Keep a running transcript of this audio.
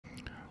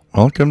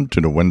Welcome to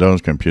the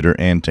Windows Computer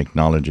and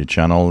Technology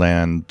channel.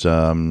 And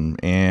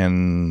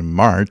in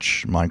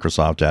March,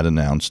 Microsoft had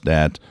announced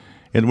that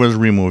it was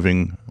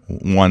removing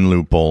one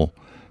loophole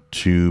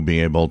to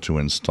be able to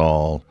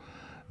install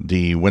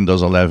the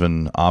Windows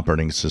 11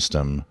 operating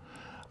system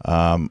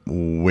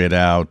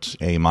without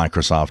a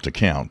Microsoft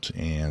account.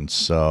 And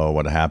so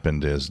what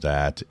happened is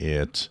that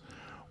it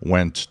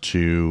went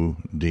to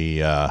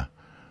the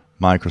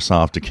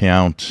Microsoft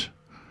account,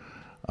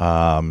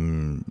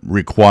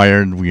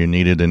 required you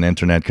needed an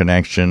internet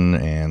connection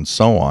and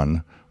so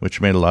on,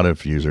 which made a lot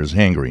of users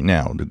angry.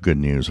 Now, the good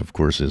news, of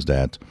course, is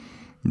that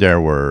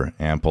there were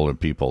ample of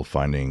people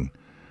finding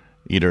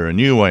either a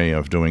new way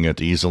of doing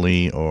it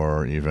easily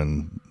or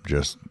even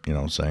just,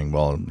 saying,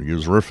 well,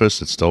 use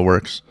Rufus, it still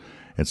works.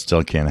 It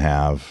still can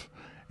have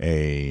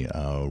a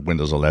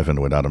Windows 11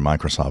 without a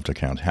Microsoft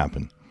account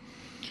happen.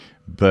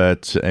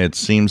 But it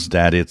seems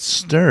that it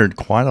stirred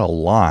quite a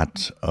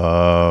lot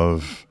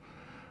of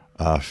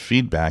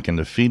feedback in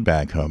the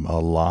feedback hub. A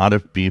lot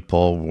of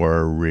people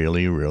were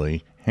really,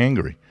 really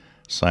angry,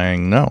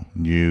 saying, no,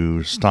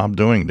 you stop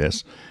doing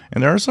this.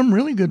 And there are some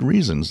really good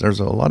reasons. There's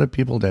a lot of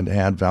people that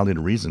had valid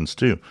reasons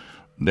too.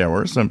 There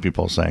were some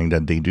people saying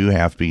that they do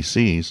have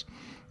PCs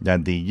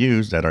that they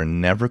use that are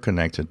never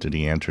connected to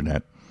the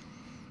internet,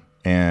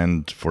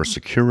 and for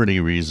security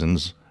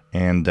reasons,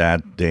 and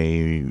that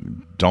they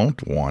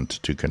don't want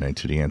to connect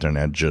to the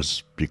internet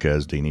just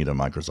because they need a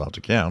Microsoft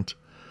account,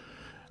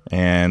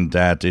 and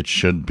that it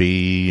should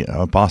be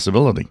a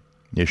possibility.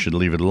 You should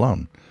leave it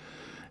alone.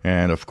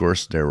 And of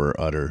course, there were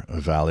other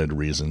valid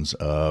reasons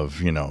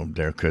of,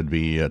 there could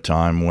be a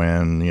time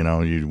when,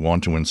 you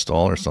want to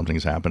install or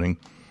something's happening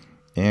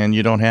and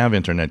you don't have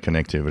internet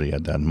connectivity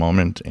at that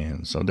moment.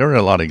 And so there are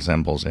a lot of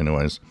examples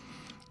anyways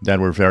that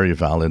were very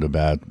valid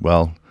about,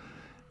 well,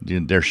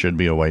 there should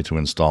be a way to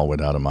install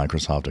without a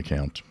Microsoft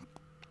account.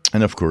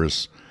 And of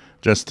course,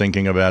 just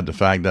thinking about the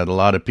fact that a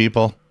lot of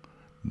people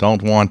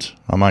don't want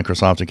a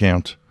Microsoft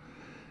account.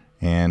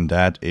 And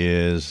that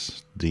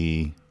is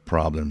the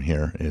problem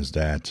here, is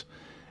that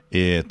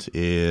it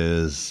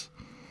is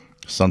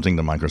something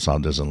that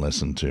Microsoft doesn't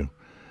listen to.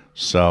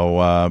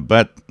 So,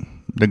 but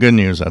the good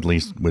news, at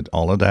least with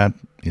all of that,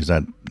 is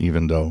that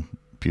even though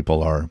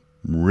people are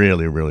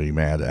really, really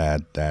mad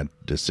at that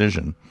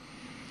decision,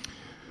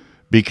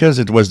 because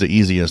it was the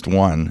easiest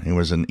one, it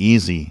was an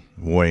easy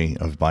way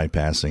of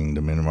bypassing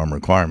the minimum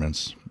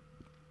requirements,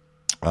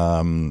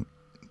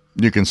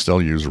 you can still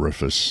use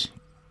Rufus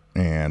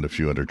and a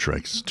few other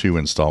tricks to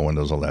install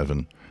Windows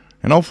 11.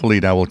 And hopefully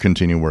that will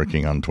continue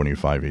working on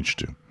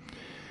 25H2.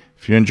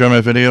 If you enjoy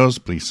my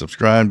videos, please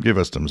subscribe, give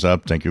us thumbs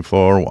up. Thank you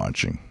for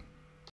watching.